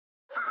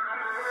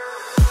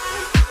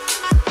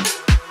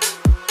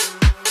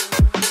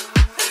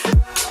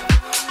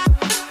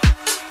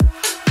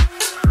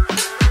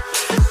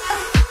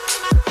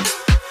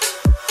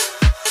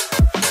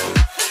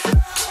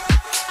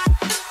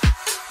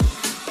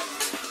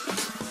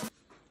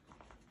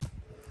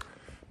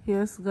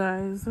Yes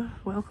guys,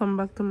 welcome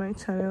back to my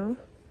channel.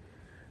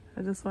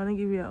 I just want to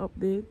give you an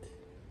update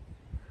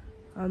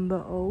on the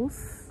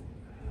house.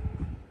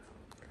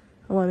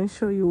 I want to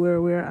show you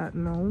where we're at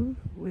now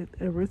with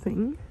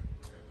everything.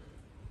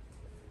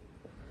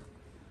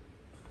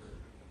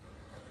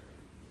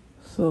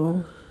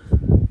 So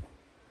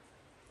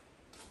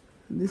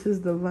this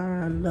is the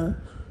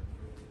veranda.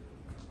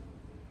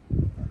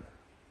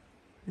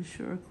 The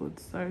shore code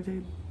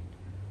started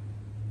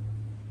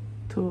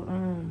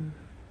to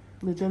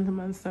the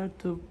gentleman started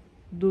to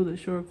do the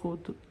shore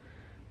coat.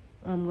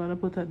 I'm gonna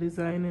put a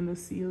design in the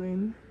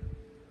ceiling.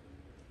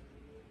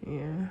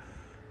 Yeah.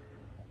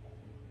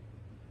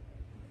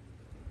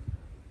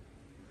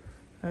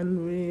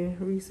 And we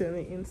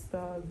recently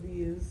installed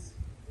these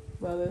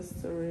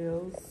baluster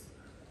rails.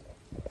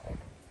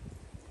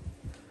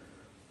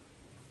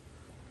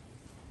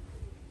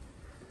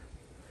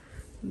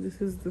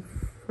 This is the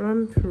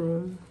front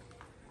room.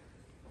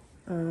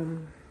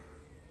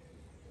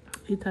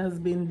 It has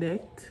been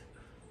decked.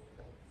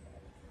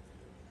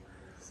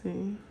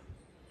 See?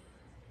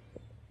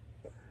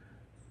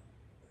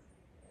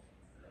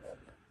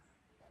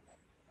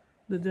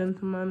 The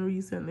gentleman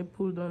recently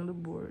pulled on the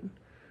board,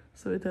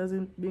 so it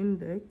hasn't been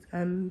decked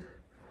and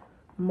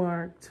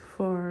marked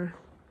for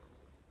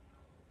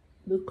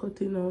the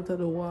cutting out of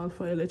the wall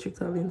for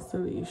electrical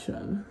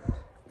installation.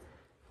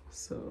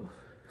 So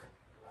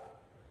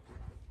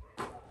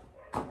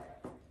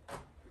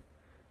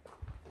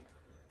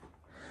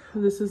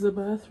this is the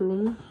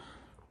bathroom.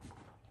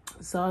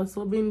 It's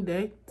also been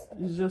decked.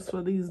 It's just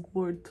for these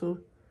board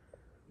to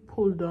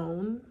pull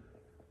down.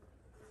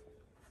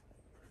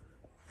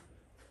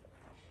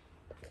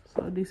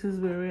 So this is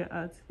where we're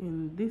at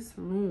in this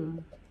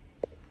room.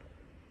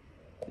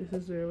 This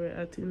is where we're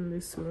at in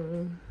this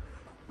room.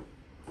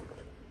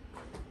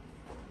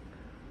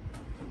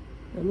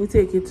 Let me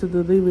take you to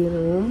the living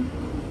room.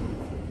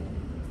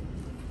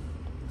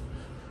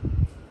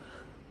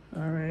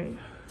 All right.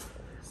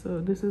 So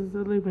this is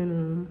the living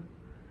room.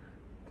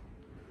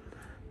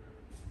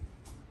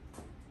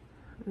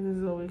 This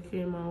is how it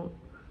came out.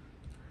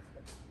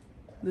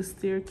 The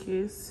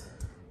staircase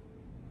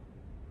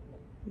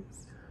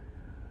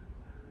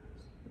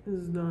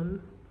is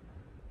done.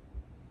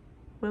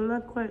 Well,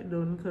 not quite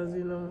done, because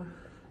you know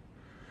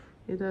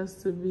it has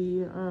to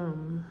be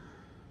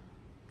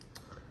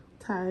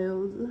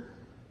tiled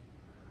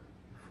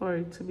for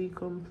it to be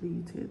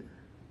completed.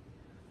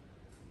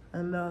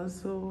 And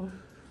also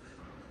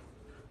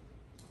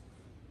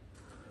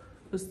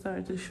we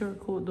start to short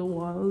coat the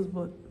walls,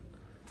 but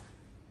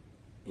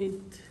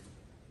it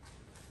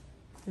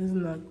is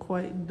not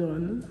quite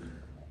done.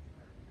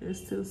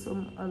 There's still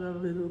some other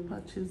little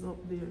patches up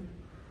there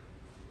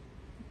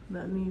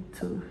that need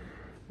to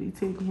be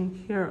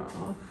taken care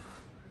of.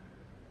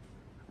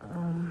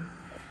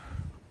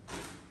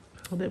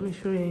 Let me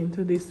show you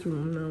into this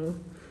room now.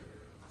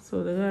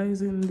 So the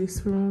guys in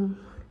this room,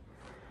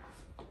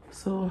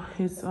 so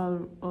it's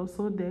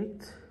also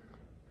decked.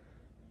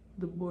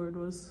 The board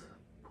was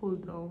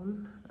pulled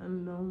down,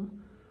 and now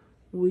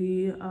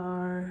we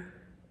are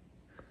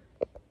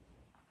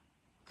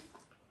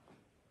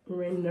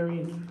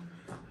rendering.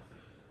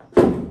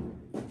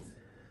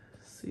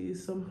 See,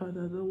 some part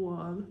of the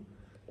wall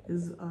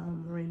is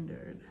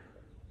rendered,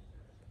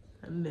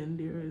 and then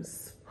there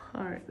is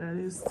part that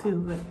is still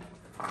left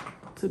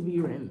to be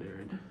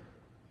rendered.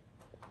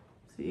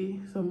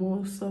 See, so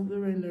most of the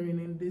rendering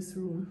in this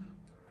room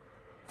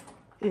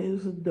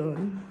is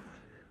done.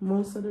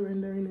 Most of the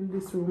rendering in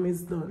this room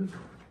is done.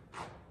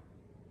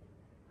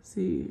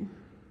 See,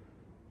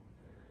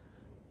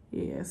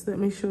 yes, let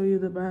me show you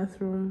the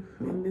bathroom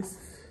in this,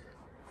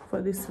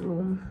 for this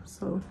room.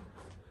 So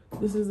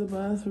this is the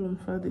bathroom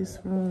for this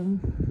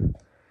room.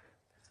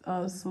 It's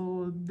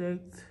also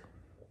decked.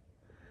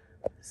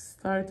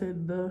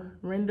 Started the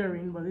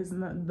rendering, but it's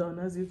not done.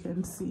 As you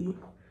can see,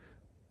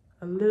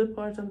 a little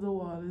part of the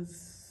wall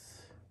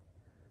is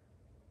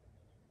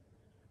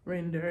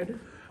rendered,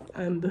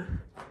 and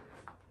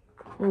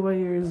over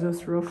here is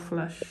just rough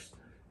flashed.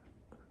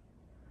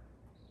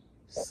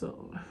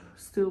 So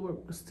still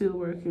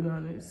working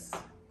on this.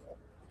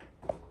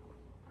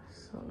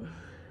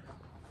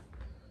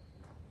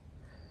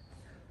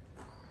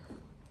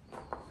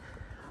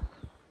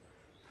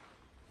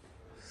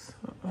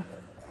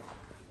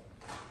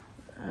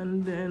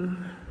 And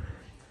then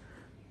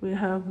we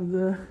have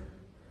the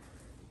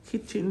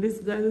kitchen. This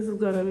is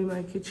gonna be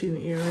my kitchen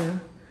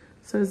area.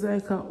 So it's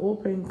like an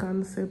open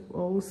concept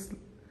house,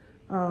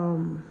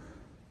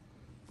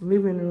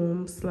 living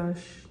room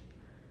slash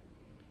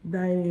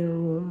dining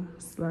room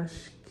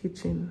slash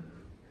kitchen.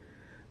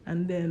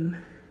 And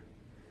then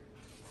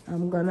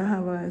I'm gonna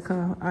have like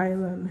an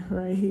island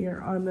right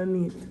here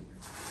underneath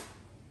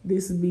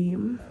this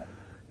beam.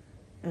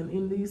 And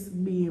in this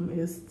beam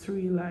is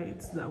 3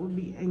 lights that will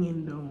be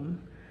hanging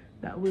down.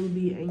 That will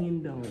be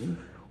hanging down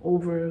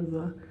over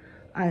the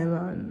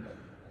island.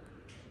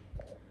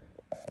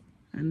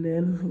 And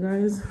then,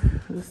 guys,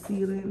 the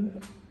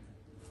ceiling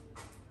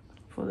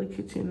for the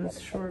kitchen is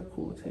short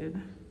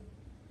coated.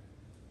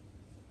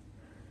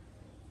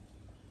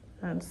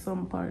 and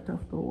some part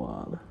of the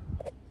wall.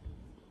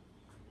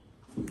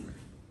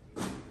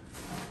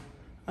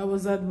 I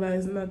was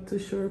advised not to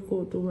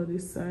sugarcoat over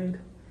this side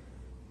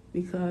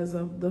because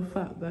of the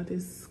fact that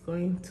it's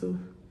going to,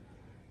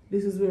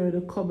 this is where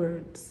the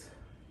cupboards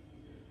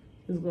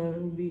is going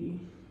to be,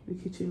 the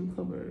kitchen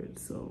cupboard.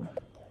 So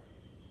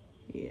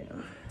yeah,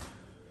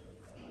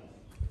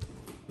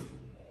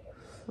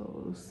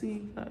 so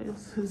see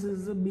guys, this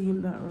is the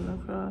beam that run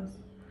across,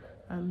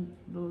 and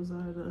those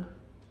are the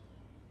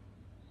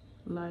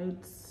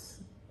lights,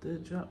 the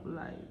drop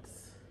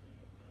lights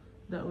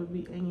that would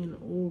be hanging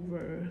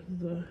over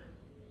the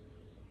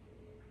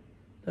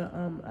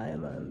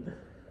island.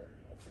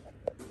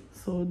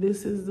 So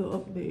this is the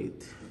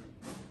update.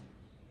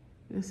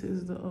 This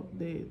is the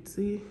update.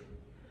 See,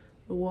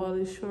 the wall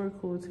is short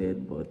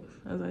coated, but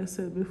as I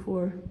said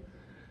before,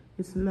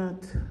 it's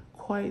not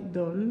quite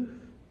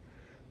done.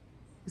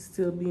 It's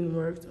still being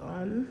worked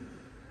on,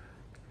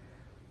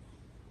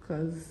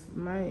 because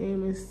my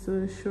aim is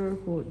to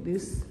short coat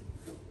this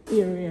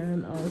area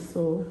and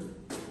also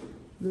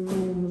the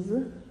rooms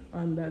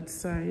on that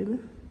side,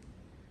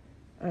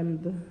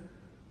 and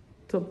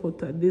to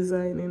put a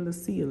design in the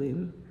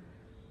ceiling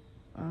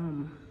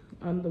on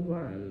the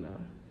veranda.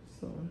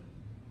 So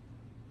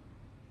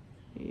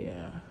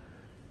yeah,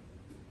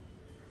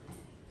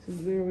 this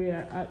is where we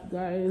are at,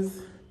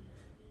 guys.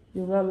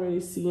 You've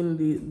already seen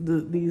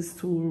these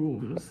two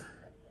rooms.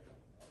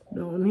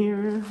 Down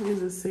here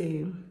is the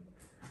same.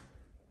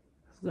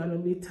 It's gonna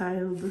be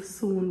tiled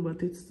soon,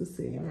 but it's the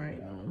same right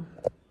now.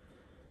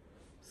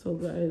 So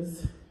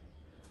guys,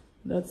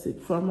 that's it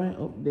for my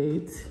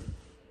update.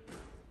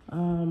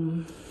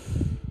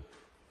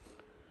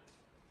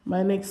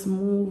 My next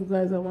move,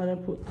 guys, I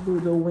want to do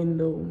the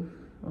window.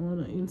 I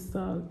want to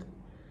install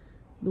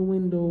the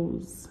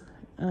windows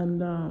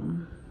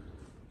and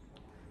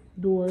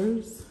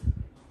doors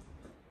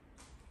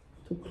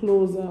to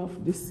close off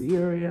this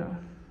area.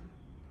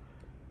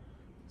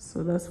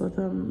 So that's what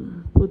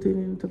I'm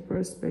putting into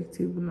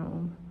perspective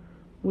now.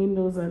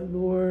 Windows and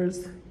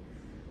doors,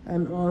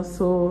 and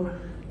also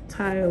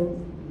tile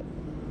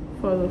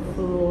for the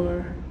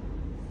floor.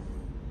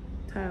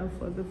 Tile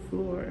for the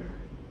floor.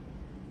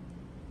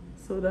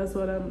 So that's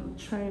what I'm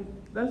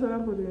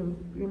putting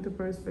into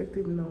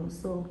perspective now.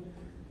 So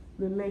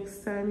the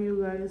next time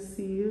you guys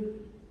see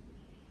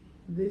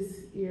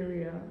this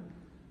area,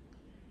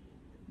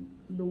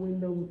 all the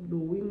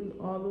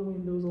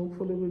windows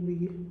hopefully will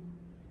be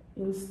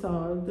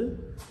installed,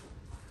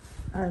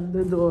 and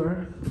the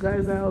door.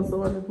 Guys, I also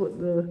want to put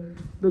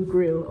the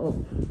grill up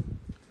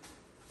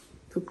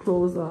to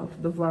close off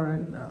the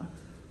veranda.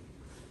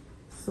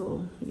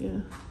 So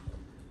yeah,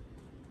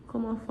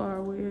 come a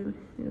far way, you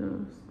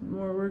know,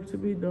 more work to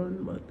be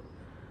done, but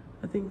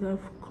I think I've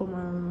come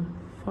a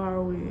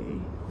far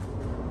way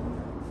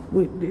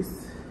with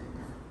this.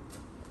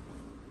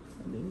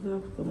 I think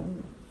I've come a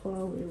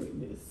far way with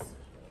this.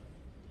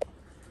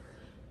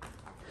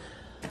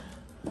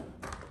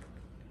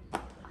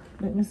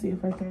 Let me see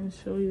if I can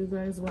show you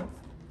guys what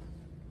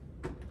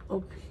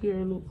up here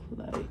look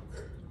like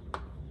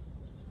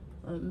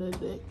on the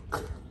deck.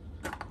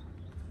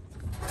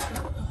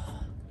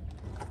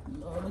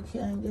 No, I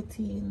can't get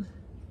in.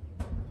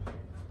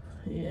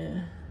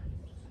 Yeah,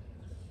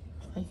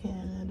 I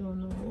don't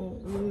know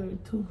where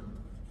to,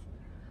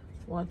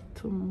 what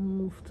to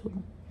move to.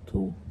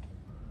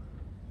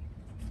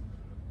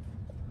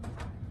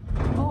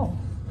 Oh,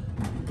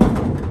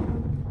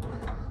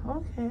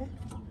 okay.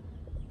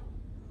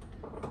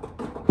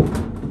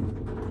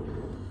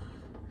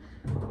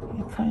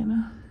 You kinda.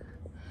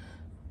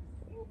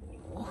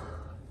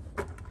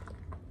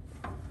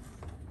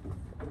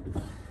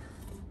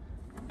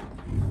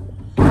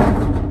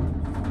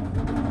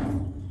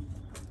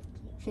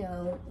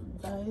 Yeah,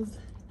 guys,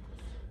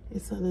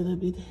 it's a little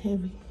bit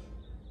heavy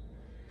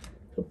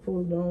to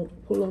pull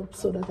up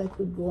so that I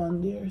could go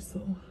on there, so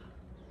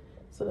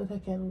that I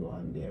can go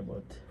on there,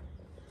 but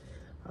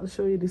I'll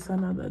show you this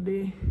another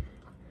day.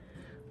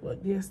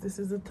 But yes, this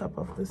is the top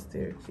of the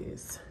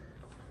staircase.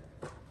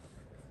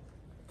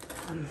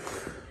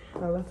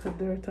 A lot of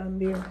dirt on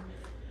there,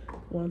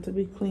 want to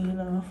be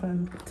cleaned off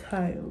and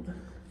tiled.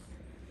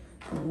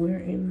 We're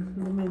in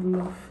the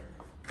middle of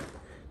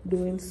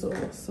doing so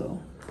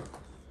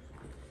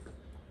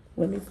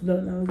when it's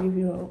done, I'll give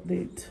you an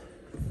update.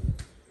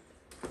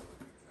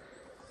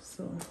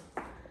 So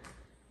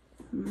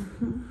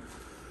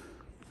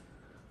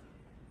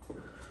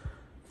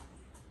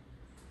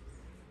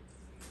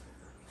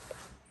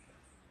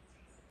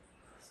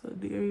so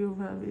there you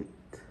have it.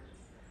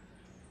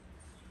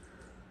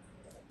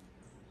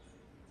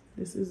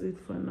 This is it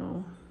for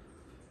now.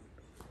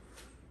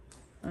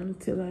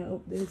 Until I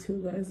update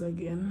you guys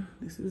again,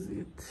 this is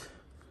it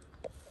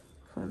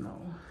for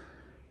now.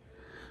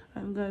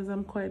 And guys,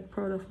 I'm quite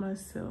proud of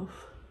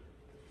myself.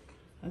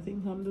 I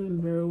think I'm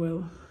doing very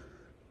well.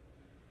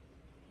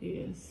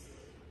 Yes.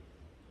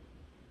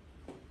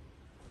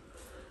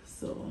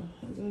 So,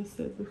 as I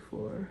said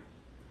before,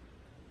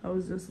 I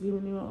was just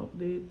giving you an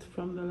update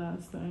from the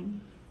last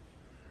time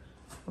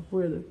of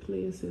where the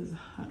place is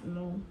at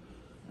now.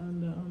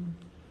 and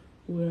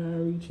where I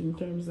reach in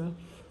terms of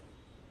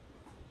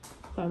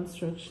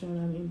construction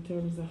and in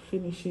terms of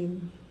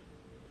finishing.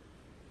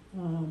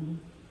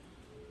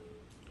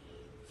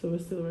 So we're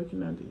still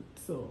working on it.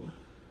 So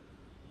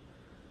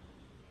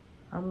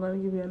I'm gonna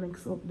give you a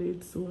next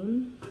update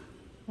soon.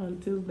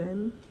 Until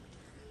then,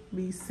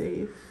 be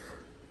safe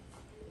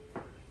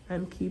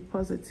and keep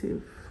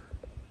positive.